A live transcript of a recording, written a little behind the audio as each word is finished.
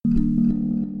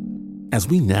As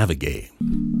we navigate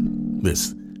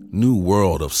this new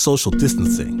world of social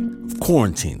distancing, of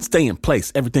quarantine, stay in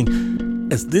place, everything,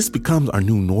 as this becomes our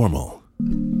new normal,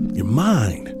 your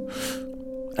mind,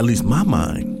 at least my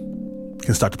mind,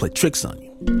 can start to play tricks on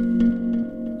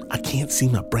you. I can't see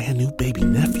my brand new baby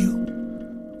nephew?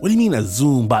 What do you mean a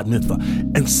Zoom bat mitzvah?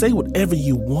 And say whatever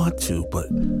you want to, but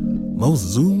most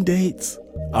Zoom dates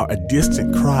are a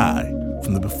distant cry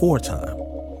from the before time.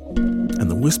 And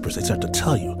the whispers, they start to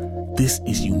tell you, this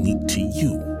is unique to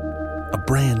you. A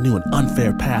brand new and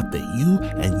unfair path that you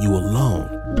and you alone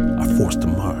are forced to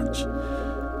march.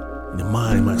 And your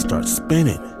mind might start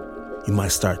spinning. You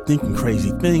might start thinking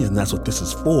crazy things, and that's what this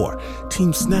is for.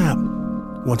 Team Snap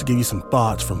want to give you some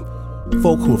thoughts from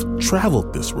folk who have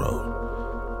traveled this road.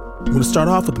 I'm going to start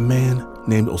off with a man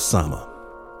named Osama.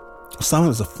 Osama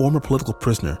is a former political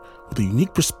prisoner with a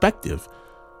unique perspective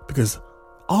because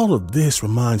all of this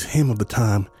reminds him of the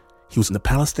time he was in the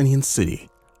Palestinian city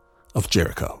of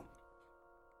Jericho.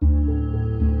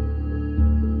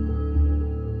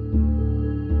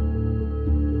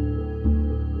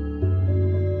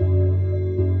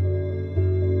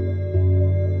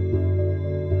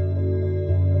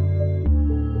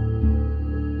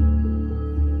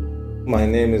 My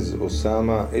name is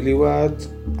Osama Eliwat.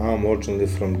 I'm originally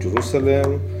from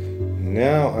Jerusalem.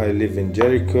 Now I live in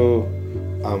Jericho.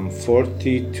 I'm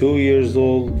 42 years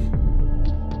old.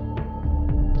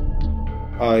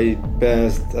 I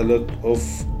passed a lot of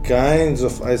kinds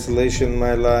of isolation in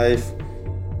my life.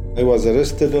 I was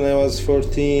arrested when I was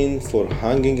 14 for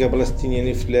hanging a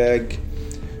Palestinian flag,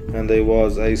 and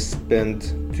I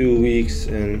spent 2 weeks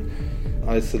in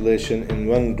isolation in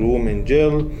one room in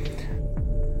jail.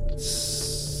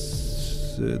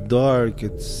 It's dark,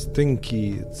 it's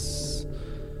stinky, it's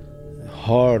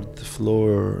hard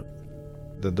floor.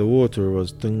 The water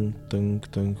was tunk, tunk,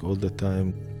 tunk all the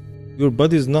time. Your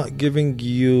body is not giving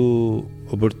you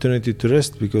opportunity to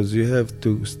rest because you have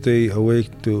to stay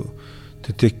awake to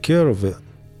take care of it.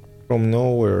 From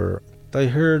nowhere, I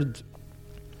heard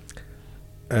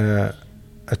a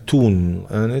tune,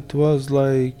 and it was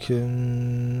like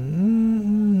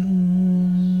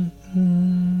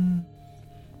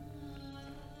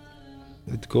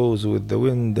it goes with the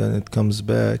wind and it comes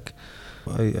back.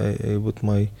 I put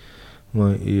my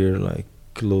ear like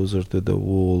closer to the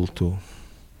wall to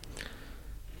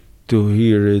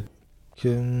hear it.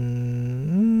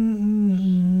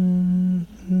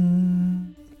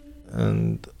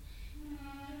 And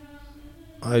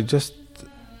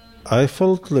I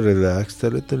felt relaxed a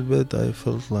little bit. I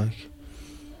felt like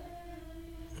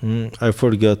I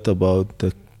forgot about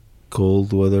the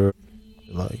cold weather.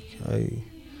 Like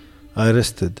I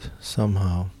rested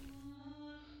somehow.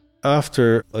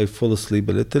 After, I fell asleep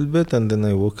a little bit, and then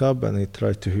I woke up and I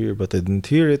tried to hear, but I didn't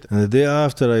hear it. And the day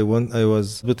after, I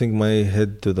was putting my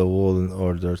head to the wall in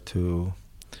order to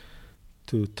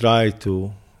try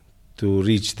to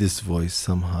reach this voice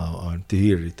somehow, or to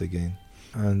hear it again.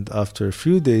 And after a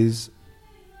few days,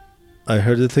 I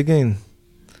heard it again.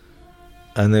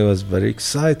 And I was very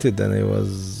excited, and I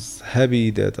was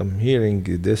happy that I'm hearing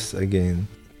this again.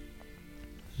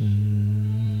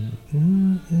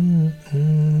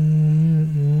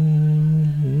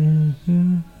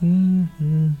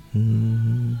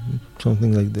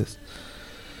 Something like this.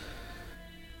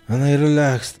 And I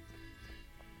relaxed.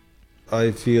 I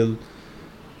feel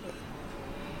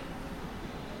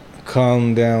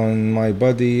calm down in my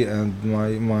body and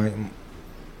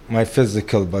my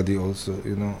physical body also,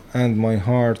 and my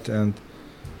heart, and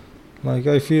like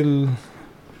I feel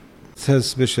it has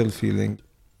special feeling.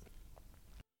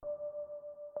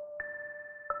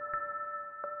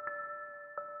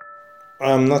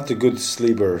 I'm not a good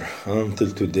sleeper until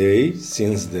today.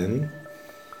 Since then,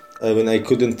 when I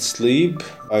couldn't sleep,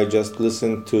 I just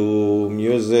listened to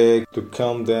music to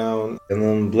calm down, and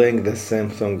I'm playing the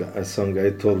same song I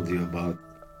told you about.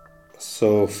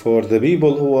 So for the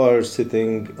people who are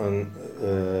sitting on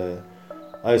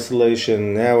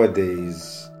isolation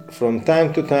nowadays, from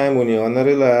time to time when you wanna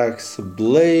relax,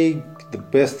 play the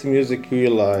best music you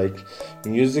like,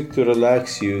 music to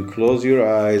relax you. Close your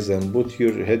eyes and put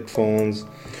your headphones,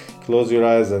 close your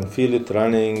eyes and feel it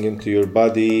running into your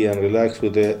body and relax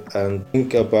with it, and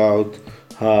think about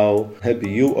how happy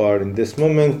you are in this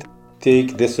moment.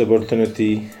 Take this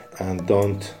opportunity and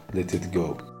don't let it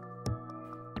go.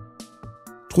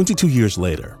 22 years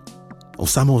later,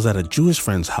 Osama was at a Jewish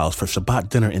friend's house for Shabbat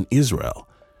dinner in Israel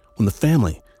when the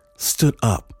family stood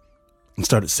up and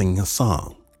started singing a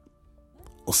song.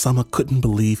 Osama couldn't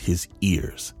believe his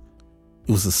ears.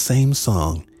 It was the same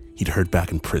song he'd heard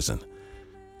back in prison.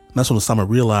 And that's when Osama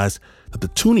realized that the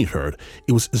tune he heard,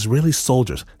 it was Israeli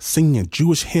soldiers singing a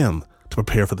Jewish hymn to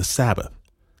prepare for the Sabbath.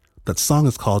 That song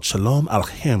is called Shalom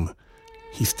Aleichem.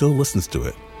 He still listens to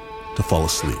it to fall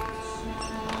asleep.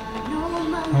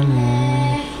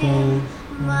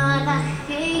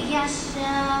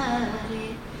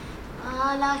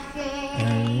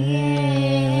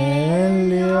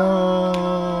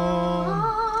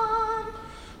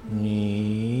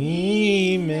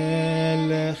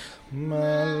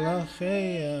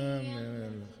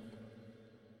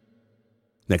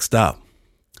 Next up,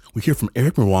 we hear from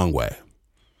Eric Mwangwe.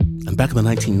 And back in the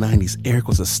 1990s, Eric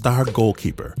was a star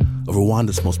goalkeeper of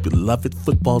Rwanda's most beloved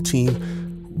football team,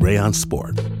 Rayon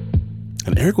Sport.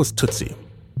 And Eric was Tutsi.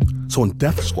 So when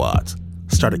death squads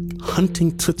started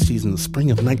hunting Tutsis in the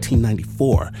spring of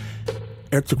 1994,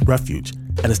 Eric took refuge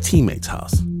at his teammates'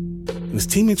 house. And his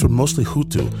teammates were mostly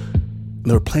Hutu, and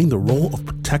they were playing the role of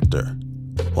protector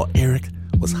while Eric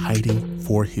was hiding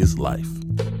for his life.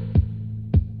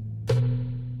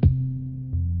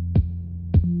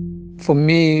 For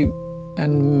me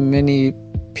and many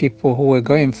people who were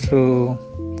going through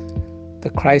the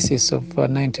crisis of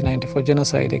 1994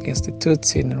 genocide against the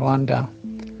Tutsi in Rwanda,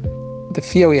 the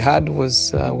fear we had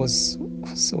was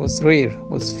real,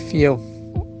 was fear of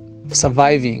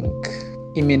surviving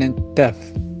imminent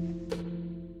death.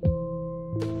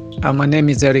 My name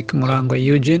is Eric Mwangwe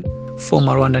Eugene,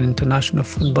 former Rwandan international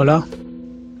footballer.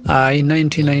 In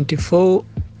 1994,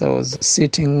 I was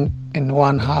sitting in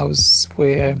one house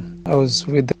where I was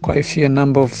with quite a few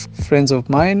number of friends of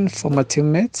mine, former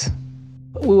teammates.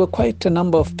 We were quite a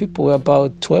number of people,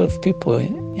 about 12 people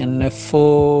in a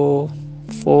four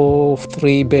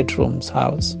 3-bedrooms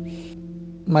house.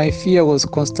 My fear was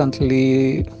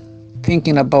constantly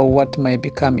thinking about what might be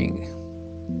coming,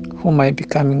 who might be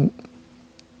coming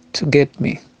to get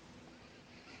me.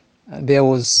 There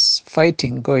was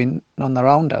fighting going on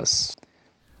around us.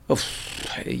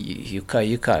 You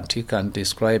can't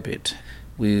describe it.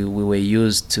 We were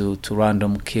used to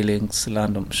random killings,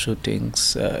 random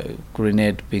shootings,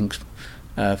 grenade being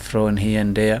thrown here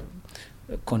and there,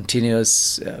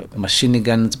 continuous machine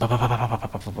guns,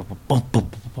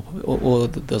 all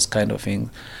those kind of things.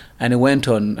 And it went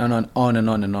on and on and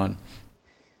on and on.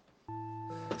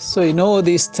 So,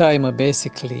 this time,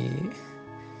 basically,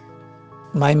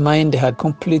 my mind had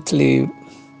completely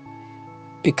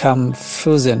become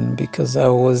frozen because I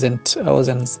wasn't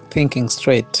thinking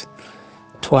straight.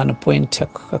 To one point, I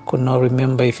could not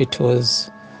remember if it was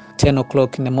 10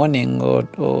 o'clock in the morning or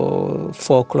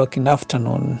 4 o'clock in the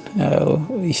afternoon,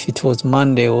 if it was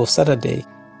Monday or Saturday.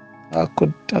 I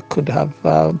could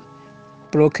have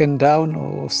broken down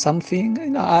or something.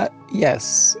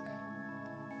 Yes,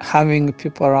 having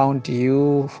people around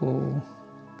you who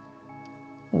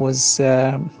was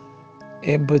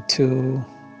able to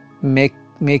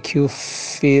make you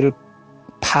feel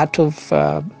part of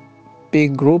a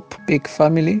big group, big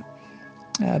family,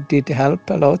 did help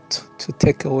a lot to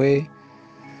take away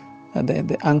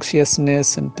the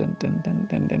anxiousness and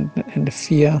the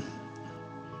fear.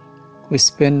 We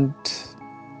spent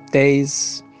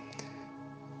days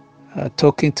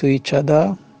talking to each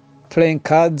other, playing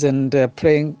cards and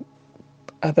playing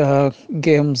other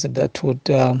games that would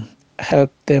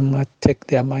help them take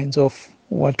their minds off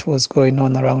what was going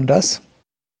on around us.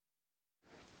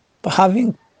 But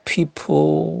having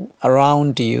people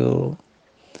around you,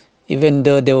 even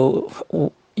though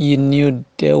you knew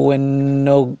they were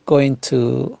not going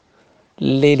to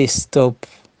really stop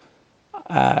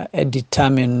a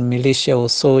determined militia or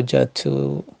soldier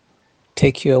to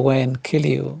take you away and kill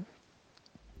you.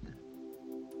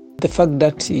 The fact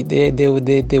that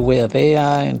they were there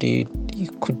and you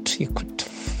could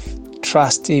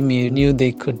trust him, you knew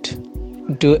they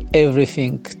could do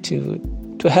everything to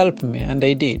help me, and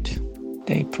they did.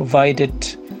 They provided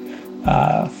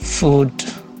food,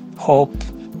 hope,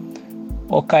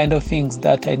 all kind of things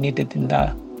that I needed in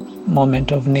that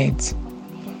moment of needs.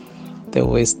 They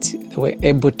were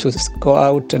able to go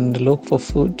out and look for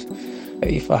food.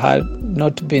 If I had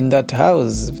not been in that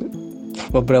house,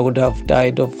 probably I would have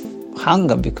died of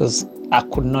hunger because I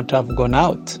could not have gone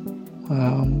out.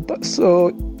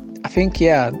 So I think,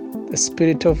 the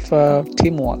spirit of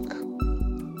teamwork,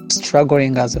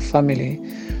 struggling as a family,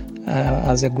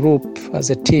 as a group, as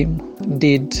a team,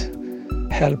 did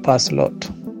help us a lot.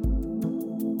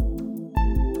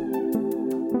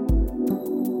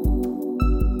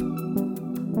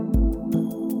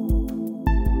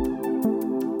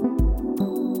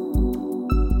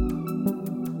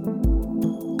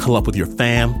 Cuddle up with your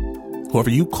fam, whoever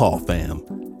you call fam,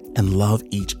 and love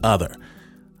each other.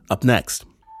 Up next,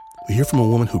 we hear from a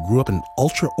woman who grew up in an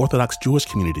ultra-Orthodox Jewish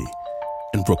community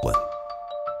in Brooklyn.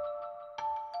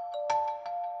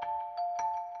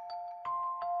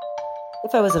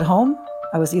 If I was at home,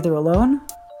 I was either alone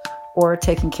or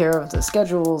taking care of the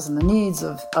schedules and the needs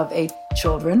of 8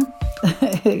 children.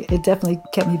 It definitely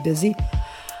kept me busy.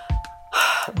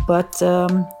 But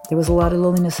there was a lot of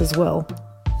loneliness as well,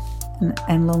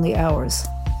 and lonely hours.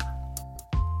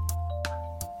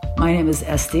 My name is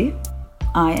Esti.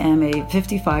 I am a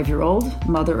 55-year-old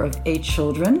mother of 8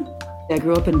 children. I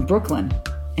grew up in Brooklyn,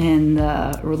 in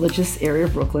the religious area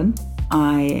of Brooklyn.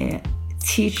 I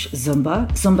teach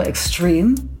Zumba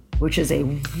Extreme, which is a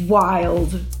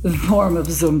wild form of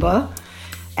Zumba,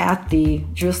 at the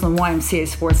Jerusalem YMCA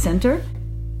Sports Center.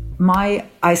 My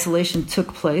isolation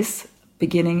took place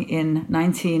beginning in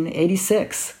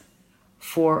 1986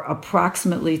 for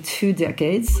approximately 2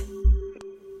 decades.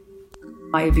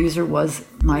 My abuser was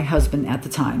my husband at the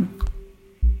time.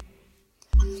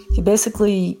 He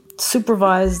basically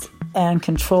supervised and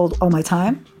controlled all my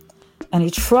time, and he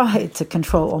tried to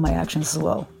control all my actions as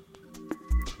well.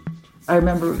 I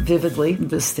remember vividly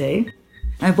this day,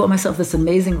 I bought myself this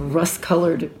amazing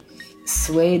rust-colored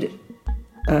suede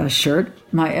shirt.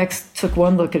 My ex took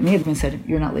one look at me and said,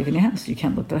 "You're not leaving the house. You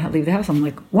can't leave the house." I'm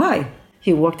like, "Why?"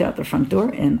 He walked out the front door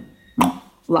and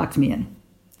locked me in.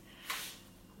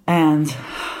 And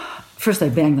first I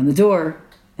banged on the door,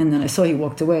 and then I saw he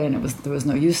walked away, and there was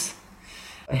no use.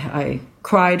 I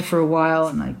cried for a while,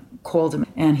 and I called him,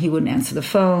 and he wouldn't answer the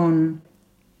phone.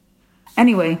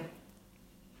 Anyway,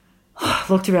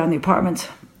 looked around the apartment,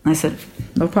 and I said,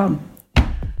 "No problem."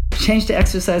 Changed to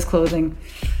exercise clothing,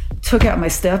 took out my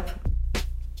step,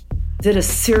 did a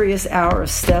serious hour of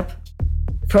step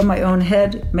from my own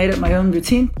head, made it my own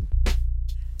routine,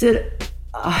 did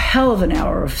a hell of an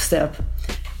hour of step,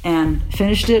 and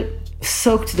finished it,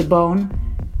 soaked to the bone,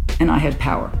 and I had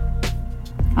power.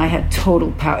 I had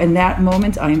total power. In that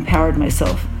moment, I empowered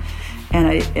myself, and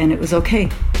it was okay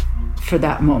for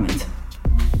that moment.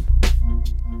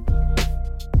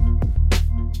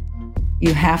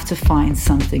 You have to find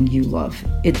something you love.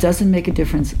 It doesn't make a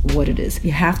difference what it is.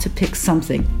 You have to pick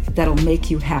something that'll make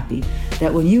you happy,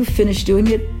 that when you finish doing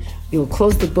it, you'll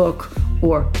close the book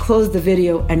or close the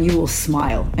video and you will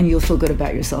smile and you'll feel good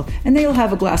about yourself. And then you'll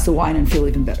have a glass of wine and feel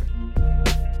even better.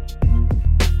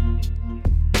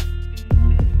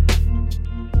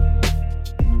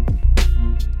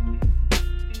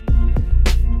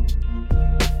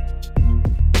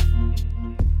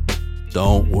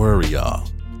 Don't worry, y'all.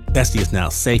 Esti is now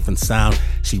safe and sound.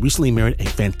 She recently married a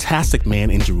fantastic man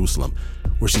in Jerusalem,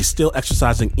 where she's still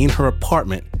exercising in her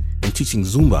apartment and teaching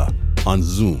Zumba on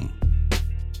Zoom.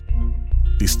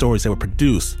 These stories that were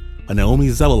produced by Naomi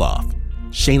Zeliloff,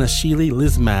 Shayna Sheely,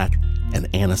 Liz Mack, and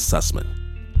Anna Sussman.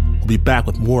 We'll be back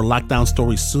with more lockdown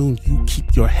stories soon. You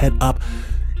keep your head up.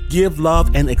 Give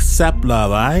love and accept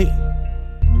love, all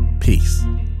right? Peace.